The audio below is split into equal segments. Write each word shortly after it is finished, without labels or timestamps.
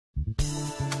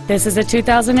This is a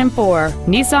 2004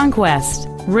 Nissan Quest.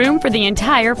 Room for the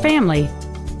entire family.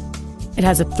 It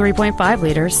has a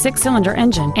 3.5-liter six-cylinder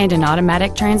engine and an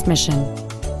automatic transmission.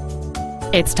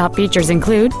 Its top features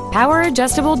include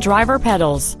power-adjustable driver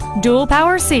pedals, dual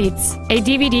power seats, a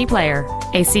DVD player,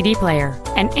 a CD player,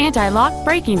 an anti-lock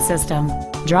braking system,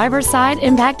 driver's side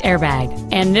impact airbag,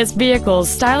 and this vehicle's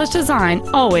stylish design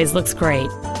always looks great.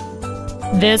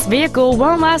 This vehicle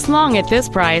won't last long at this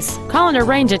price. Call and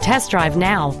arrange a test drive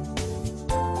now.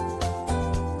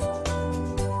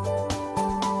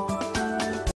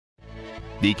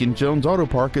 Deacon Jones Auto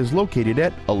Park is located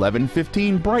at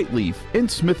 1115 Brightleaf in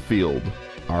Smithfield.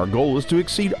 Our goal is to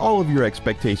exceed all of your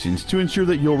expectations to ensure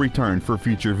that you'll return for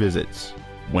future visits.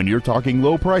 When you're talking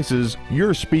low prices,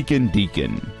 you're speaking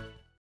Deacon.